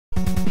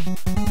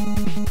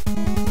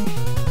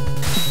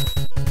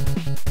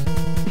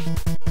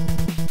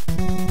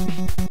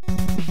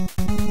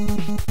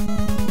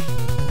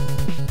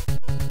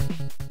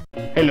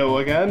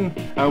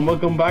again, and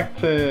welcome back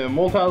to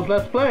Moltal's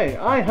Let's Play.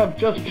 I have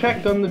just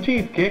checked on the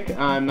teeth kick,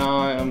 and now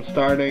I am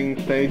starting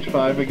stage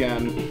 5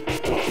 again.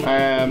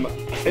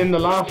 In the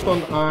last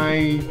one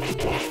I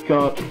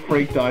got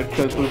freaked out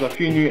because there was a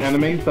few new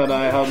enemies that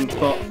I hadn't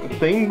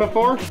seen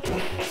before.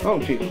 Oh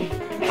Jesus.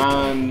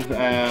 And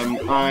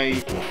I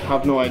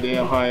have no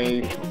idea how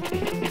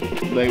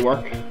they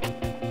work.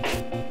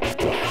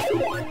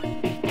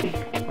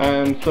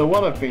 So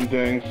what I've been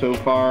doing so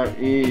far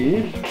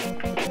is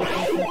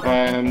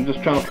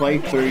just trying to play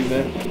through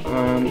this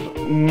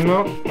and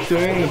not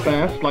doing the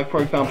best. Like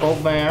for example,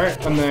 there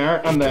and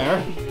there and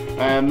there.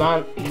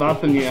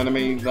 That's a new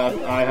enemy that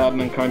I hadn't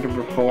encountered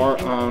before,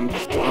 and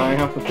I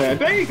have to say,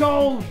 the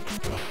eagles!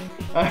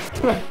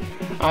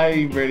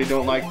 I really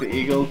don't like the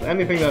eagles.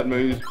 Anything that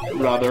moves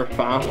rather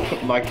fast,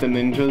 like the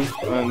ninjas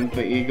and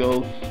the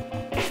eagles,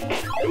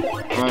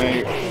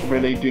 I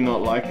really do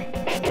not like.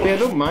 See, I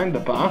don't mind the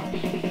bats.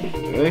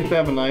 At least they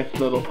have a nice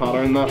little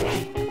pattern. That.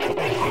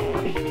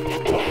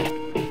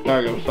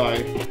 There we go,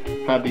 sorry.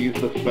 Had to use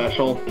the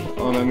special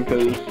on him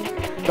because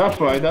that's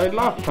where I died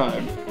last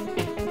time.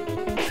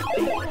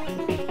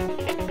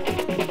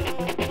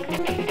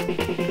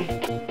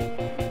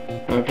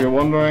 And if you're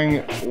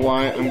wondering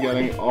why I'm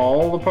getting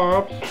all the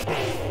power-ups,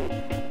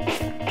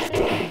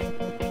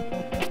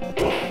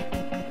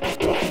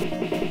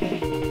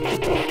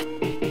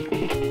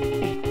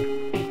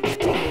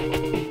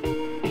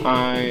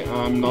 I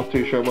am not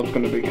too sure what's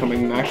going to be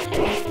coming next.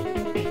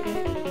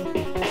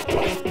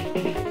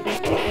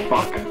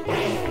 Fuck.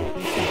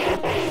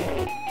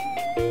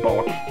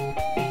 Bollocks.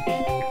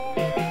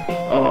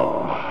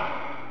 Oh.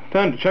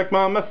 Time to check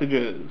my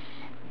messages.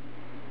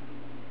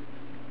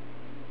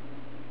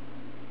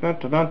 Dun,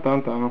 dun, dun,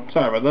 dun, dun.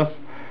 Sorry about this.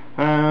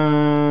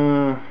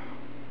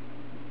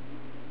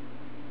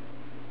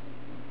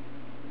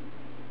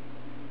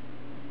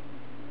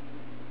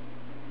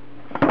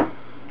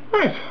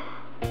 Right.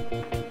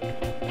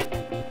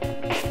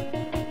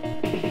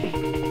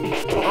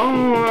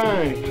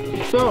 Alright,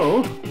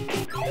 so,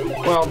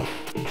 well,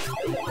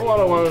 what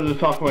I wanted to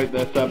talk about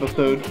this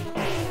episode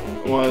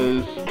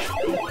was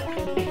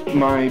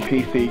my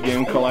PC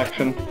game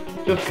collection,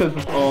 just because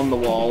it's on the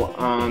wall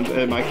and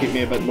it might keep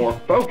me a bit more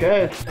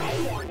focused.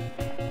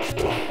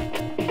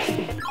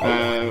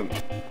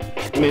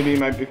 Maybe you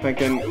might be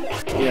thinking,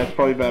 yeah, it's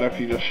probably better if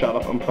you just shut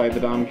up and play the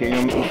damn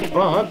game,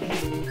 but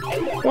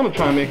I want to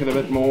try and make it a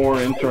bit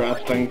more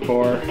interesting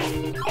for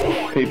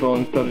people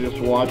instead of just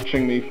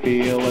watching me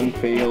fail and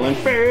fail and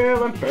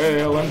fail and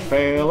fail and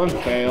fail and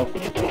fail.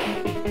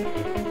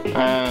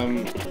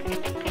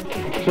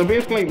 So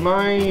basically,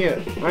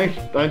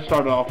 I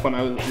started off when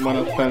I was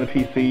playing the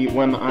PC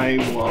when I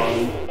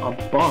was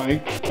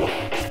about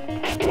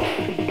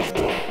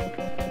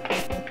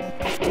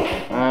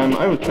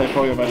I would say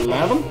probably about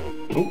 11.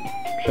 Oh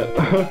shit.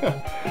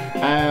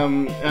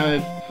 And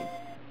it's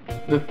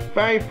the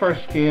very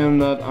first game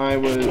that I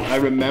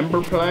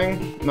remember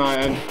playing. Now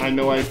I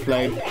know I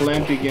played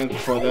plenty of games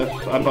before this,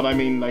 but I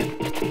mean like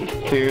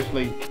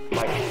seriously,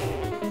 like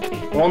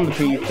on the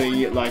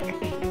PC, like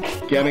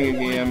getting a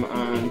game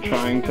and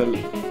trying to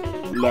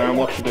learn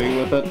what to do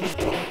with it.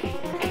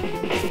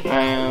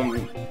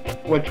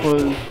 Which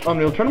was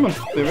Unreal Tournament,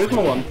 the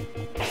original one.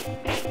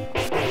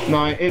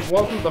 Now, it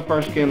wasn't the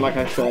first game, like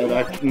I said,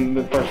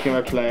 the first game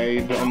I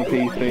played on the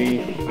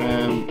PC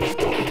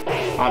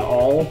at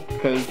all,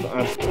 because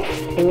I've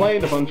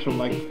played a bunch of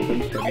like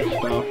SimCity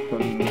stuff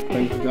and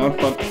things like that,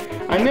 but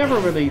I never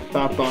really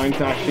sat down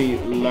to actually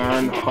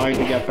learn how to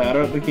get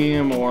better at the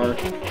game, or,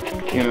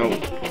 you know,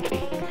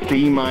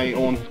 see my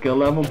own skill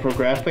level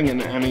progressing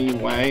in any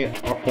way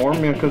or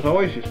form, because I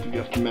always used to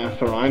just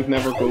mess around,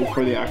 never go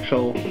for the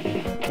actual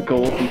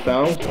goals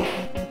themselves.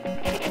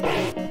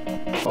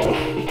 Oh,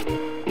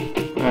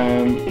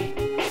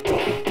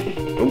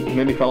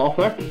 nearly fell off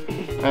there.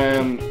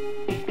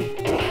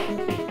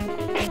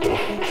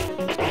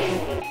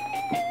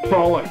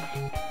 Bollocks.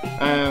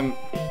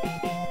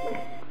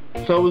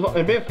 So it was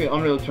basically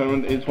Unreal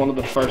Tournament is one of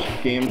the first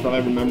games that I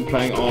remember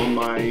playing on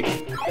my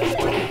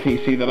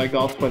PC that I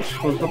got,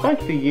 which was about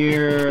the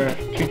year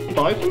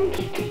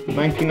 2000,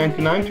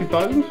 1999,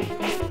 2000.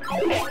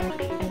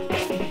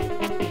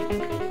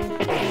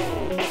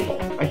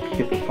 Oh, I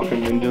hate the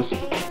fucking ninjas.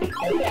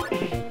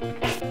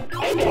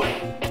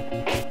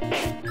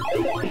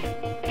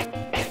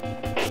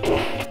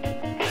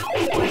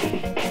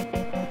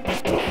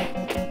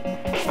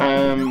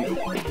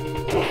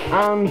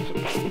 And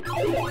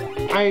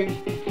I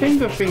seem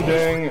to have been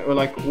doing,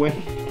 like, with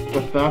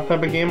that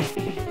type of game,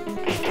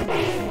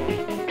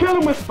 kill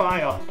him with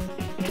fire!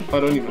 I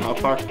don't even have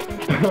fire.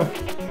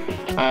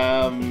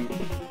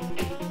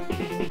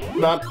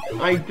 That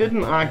I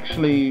didn't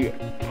actually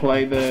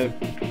play the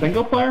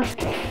single player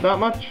that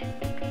much.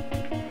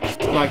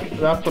 Like,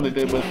 that's what I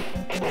did with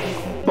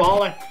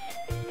bollocks!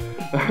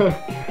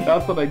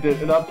 That's what I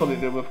did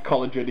with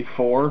Call of Duty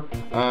 4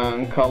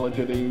 and Call of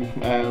Duty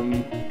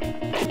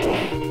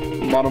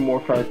Modern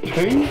Warfare 2,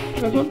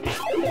 is it?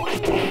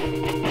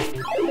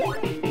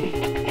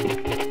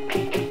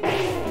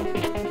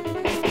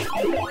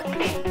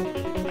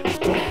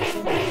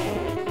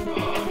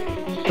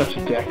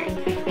 dick.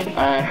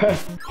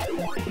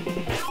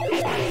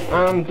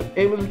 And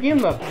it was a game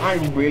that I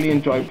really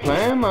enjoyed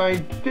playing.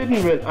 I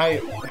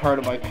heard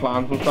about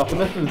clans and stuff, and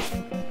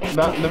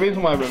the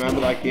reason why I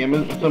remember that game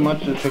so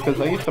much is because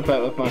I used to play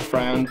it with my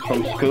friends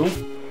from school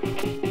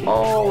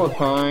all the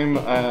time.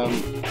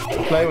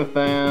 Play with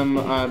them,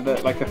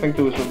 like I think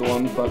those were the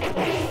ones that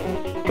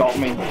got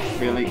me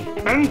really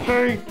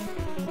into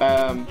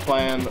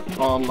playing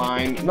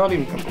online, not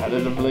even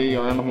competitively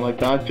or anything like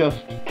that,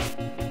 just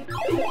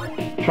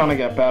trying to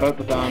get better at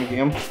the damn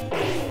game.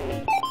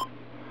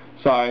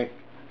 Sorry,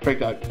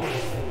 freaked out.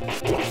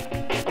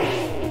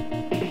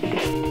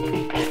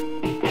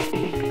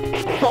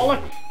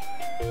 Bollocks!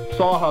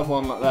 Saw I had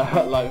one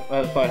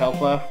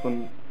health left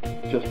and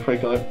just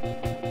freaked out.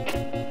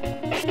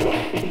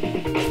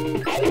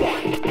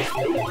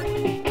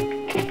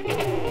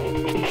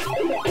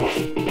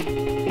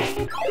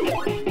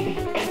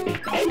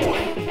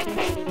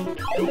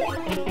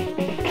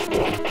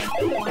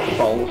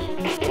 Balls.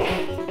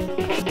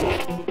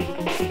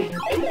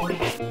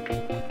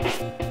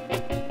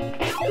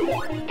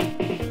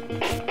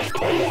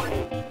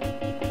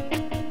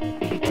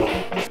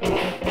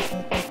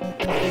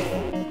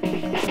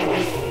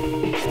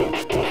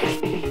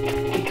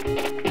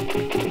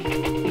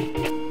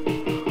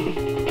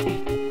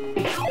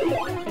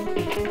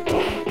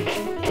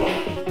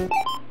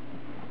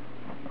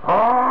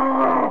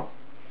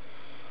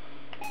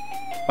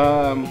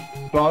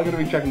 Well, I'm going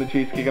to be checking the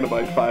cheesecake in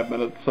about 5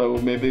 minutes, so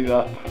maybe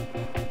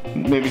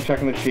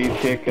checking the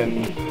cheesecake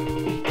and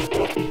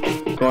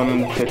going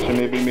in the kitchen,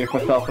 maybe make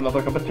myself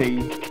another cup of tea,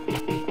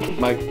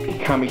 might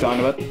calm me down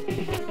a bit.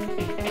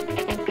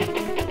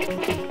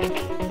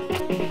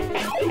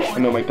 I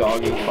know my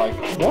dog is like,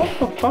 what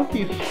the fuck are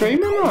you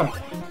screaming at?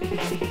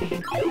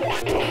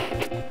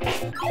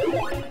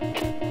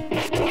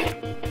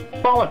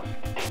 Bollocks!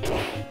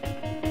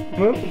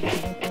 Move.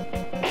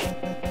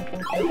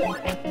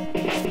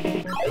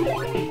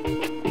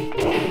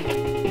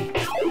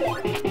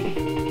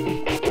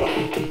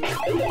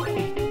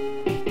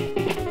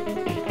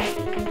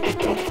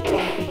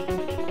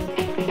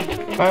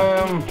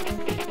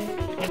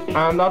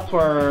 And that's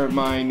where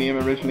my name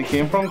originally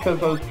came from,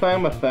 because I was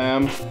playing with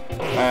them,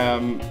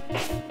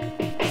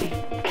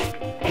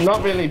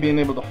 not really being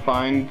able to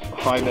find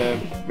how to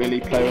really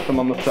play with them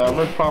on the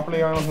servers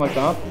properly or anything like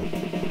that.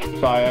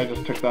 So I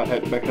just took that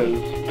hit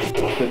because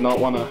I did not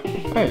want to,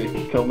 I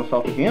killed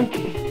myself again.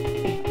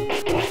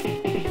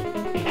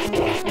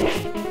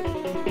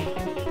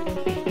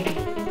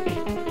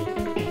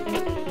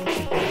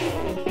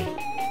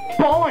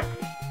 Bollocks!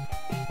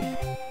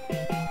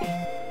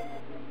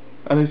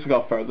 At least we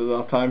got further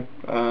that time.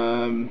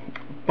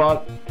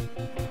 But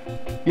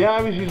yeah,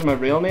 I was using my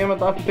real name at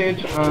that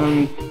stage,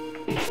 and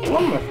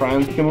one of my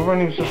friends came over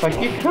and he was just like,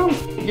 you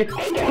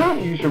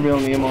can't use your real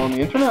name on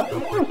the internet.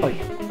 And I was like,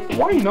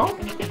 why not?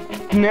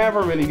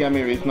 Never really gave me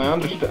a reason. I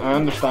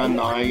understand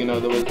now, you know,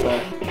 there was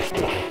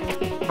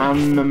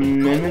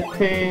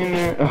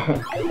anonymity,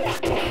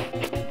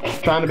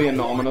 trying to be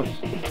anonymous,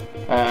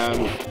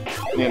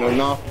 you know,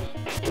 not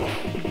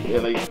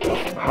really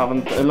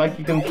having, like,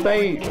 you can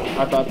say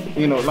at that,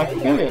 you know, like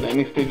really at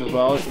any stage as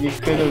well, you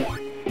could have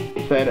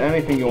said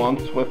anything you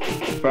want with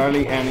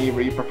barely any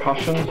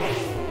repercussions,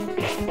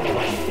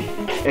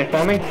 if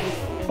any.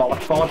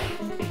 Bollocks, bollocks.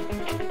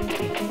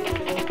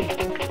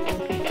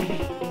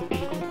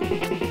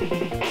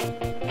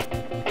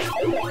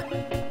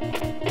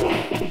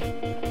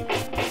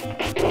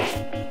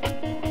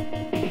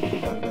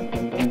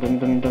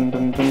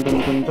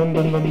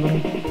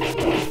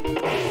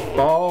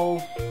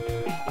 Balls.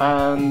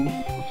 And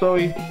so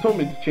he told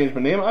me to change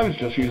my name. I was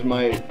just using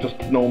my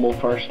normal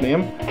first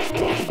name,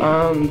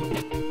 and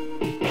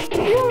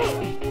yeah,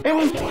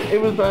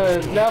 it was a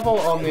level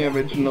on the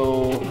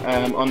original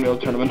Unreal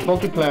Tournament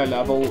multiplayer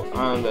level,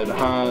 and it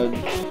had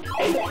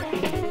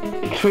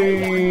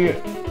two.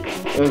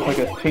 It was like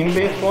a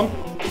team-based one.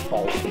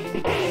 Balls.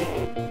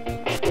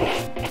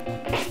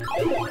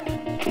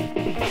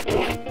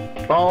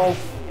 Balls.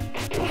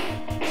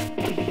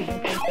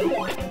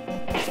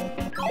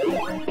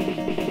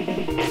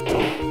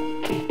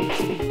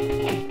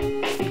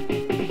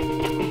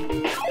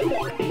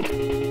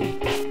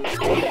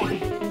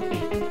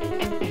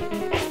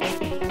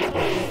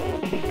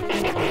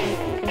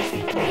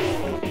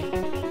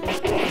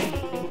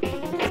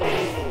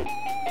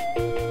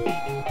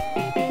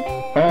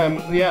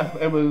 Yeah,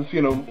 it was,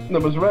 you know, there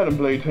was a red and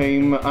blue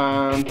team,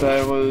 and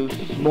there was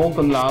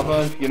molten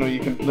lava, you know,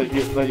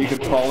 that you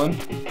could fall in.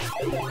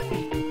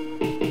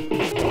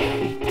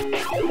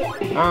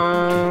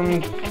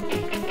 And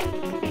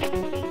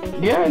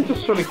yeah, it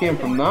just sort of came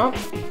from that.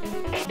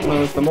 There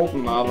was the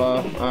molten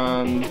lava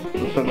and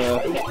the sort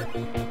of,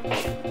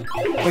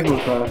 I think it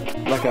was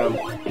like a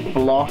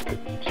block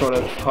sort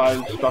of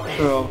tiled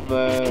structure of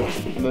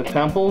the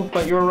temples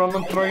that you were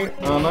running through,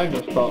 and I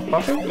just thought,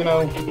 fuck it, you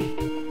know,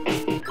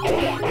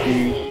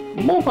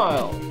 use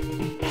mobile.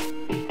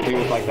 He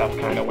was like, that's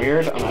kind of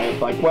weird, and I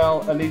was like,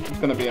 well, at least it's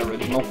going to be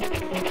original.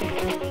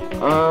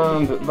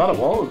 And that it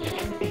was.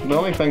 The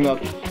only thing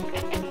that's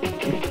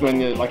when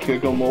you like you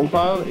go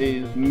mobile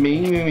is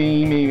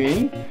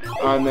me,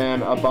 and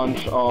then a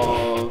bunch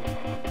of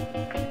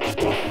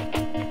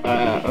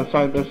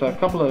sorry, there's a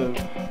couple of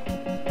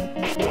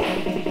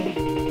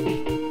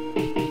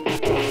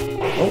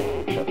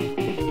oh shit.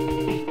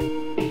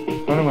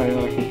 Is there any way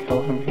that I can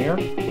kill him here?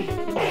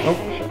 Oh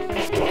shit.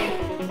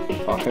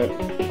 Fuck it.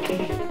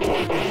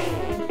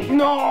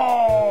 No!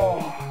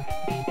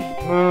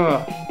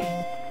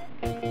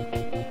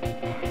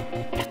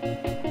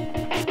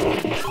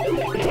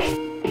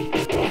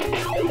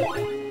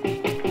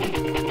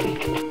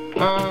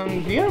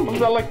 And yeah,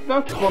 well, like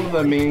that's one of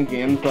the main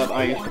games that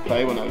I used to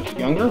play when I was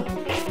younger.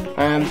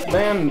 And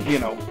then, you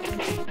know,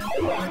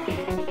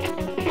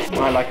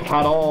 I like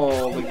had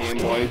all the Game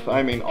Boys.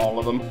 I mean, all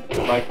of them.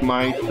 Like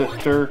my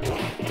sister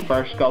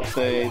first got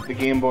the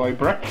Game Boy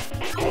Brick,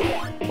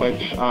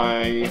 which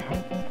I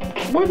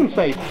wouldn't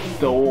say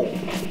stole,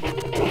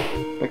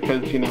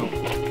 because you know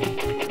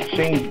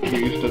she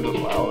used it as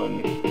well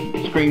and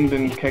screamed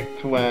and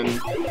kicked when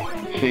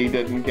she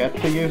didn't get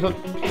to use it.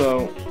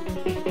 So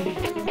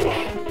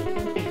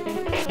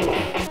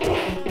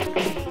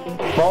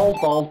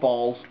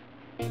balls.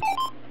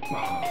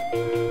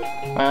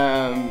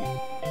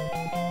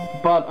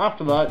 But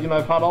after that, you know,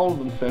 I've had all of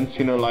them since,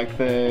 you know, like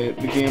the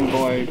Game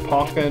Boy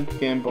Pocket,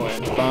 Game Boy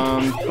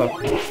Advance.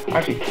 I've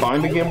actually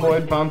found a Game Boy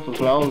Advance as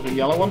well as a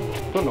yellow one.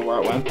 Don't know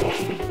where it went,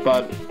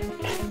 but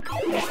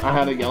I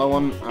had a yellow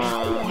one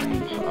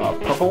and a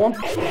purple one.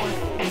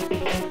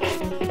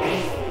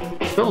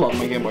 Still love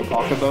my Game Boy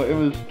Pocket though. It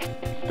was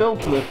still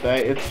to this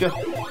day, it's just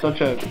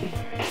such a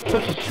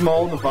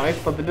small device,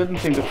 but they didn't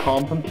seem to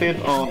compensate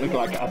on,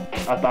 like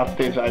at that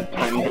stage I had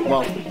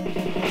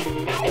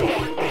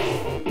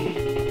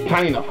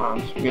tiny enough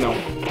hands, you know.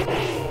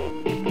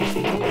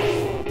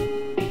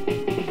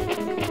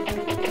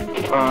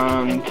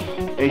 And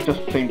it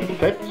just seemed to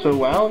fit so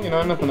well, you know,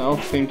 anything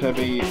else seemed to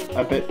be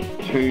a bit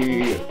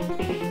too,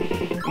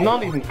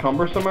 not even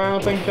cumbersome or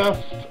anything,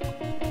 just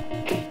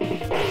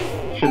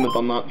shouldn't have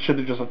done that, should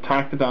have just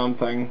attacked the damn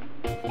thing.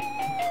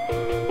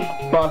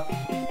 But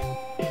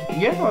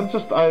yeah,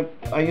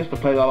 I used to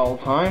play that all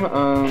the time,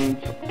 and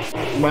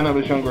when I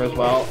was younger as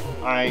well,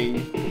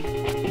 I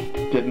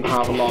didn't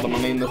have a lot of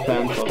money in the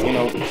sense of, you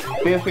know,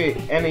 basically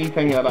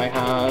anything that I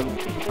have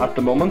at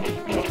the moment,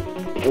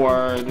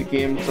 or the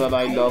games that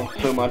I love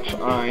so much,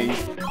 I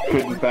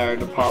couldn't bear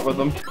to part with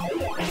them.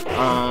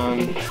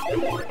 And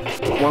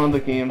one of the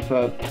games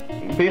that,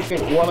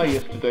 basically what I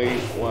used to do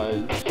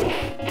was,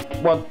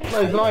 what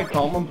is now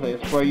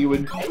commonplace, where you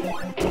would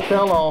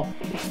sell off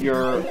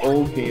your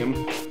old game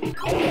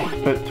to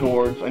put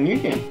towards a new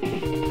game.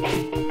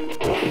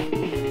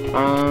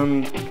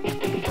 And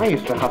I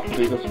used to have to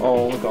do this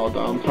all the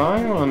goddamn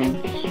time,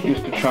 and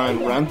used to try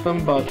and rent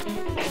them, but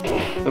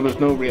there was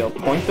no real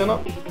point in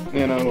it,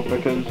 you know,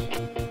 because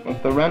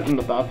with the renting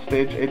at that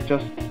stage, it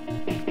just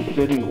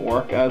didn't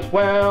work as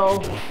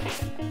well.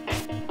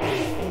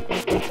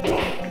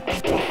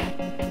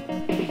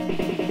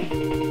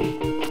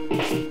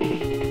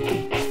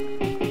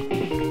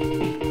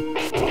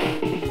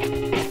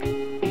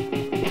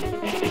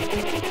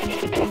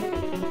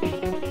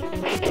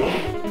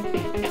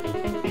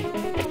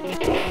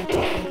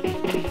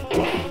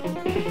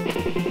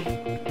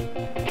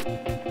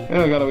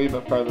 I got a wee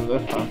bit further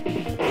this time.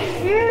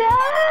 No!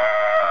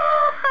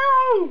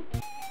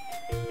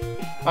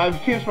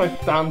 I've changed my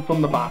stance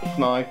on the bats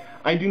now.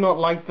 I do not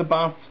like the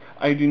bats.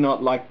 I do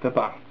not like the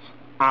bats.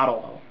 At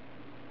all.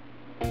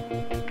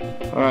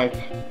 Alright,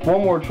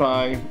 one more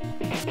try.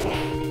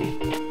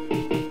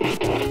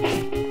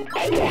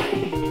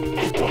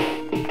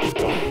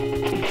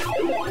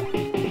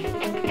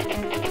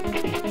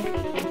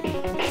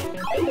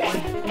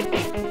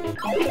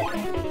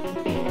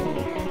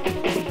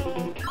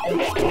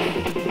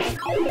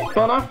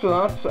 But after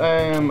that,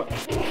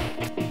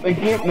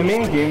 the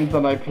main games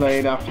that I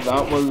played after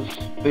that was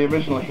the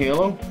original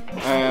Halo,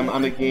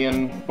 and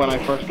again, when I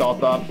first got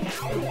that,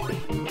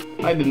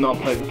 I did not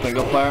play the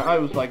single player. I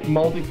was like,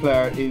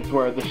 multiplayer is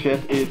where the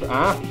shit is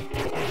at.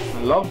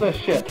 I love this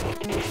shit.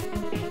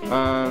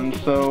 And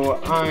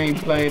so I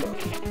played,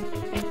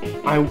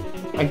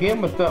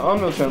 again with the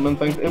Unreal Tournament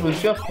things, it was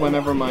just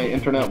whenever my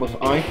internet was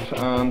out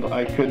and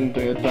I couldn't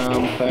do a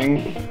damn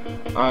thing,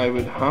 I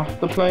would have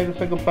to play the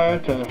single player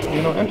to,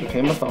 you know,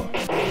 entertain myself.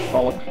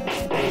 Bollocks.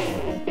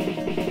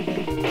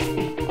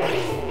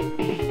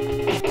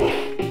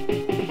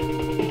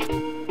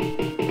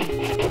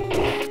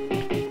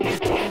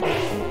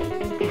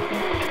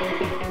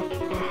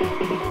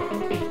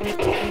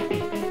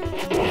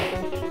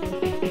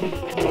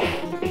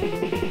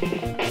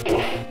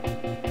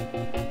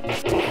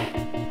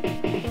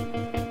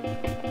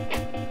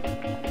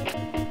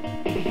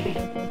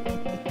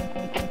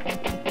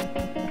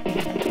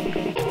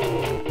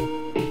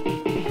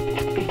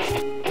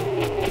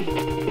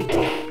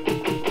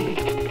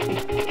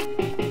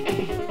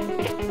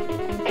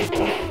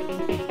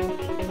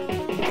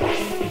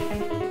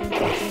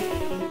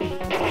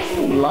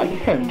 Like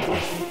him.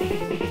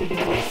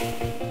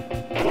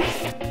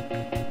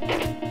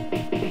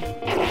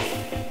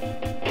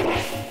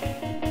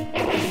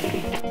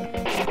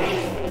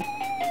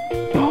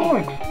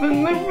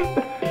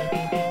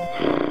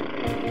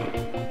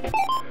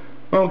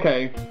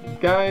 Okay,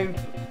 guys,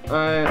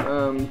 I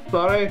am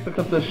sorry to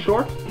cut this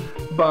short,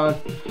 but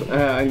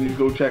I need to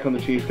go check on the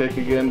cheesecake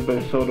again,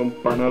 but so I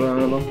don't burn it or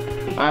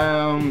anything.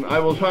 I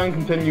will try and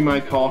continue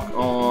my talk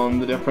on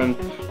the different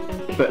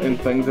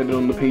things I did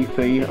on the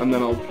PC, and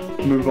then I'll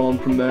move on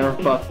from there.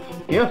 But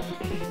yes,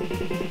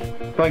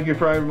 thank you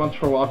very much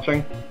for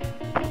watching.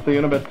 See you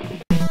in a bit.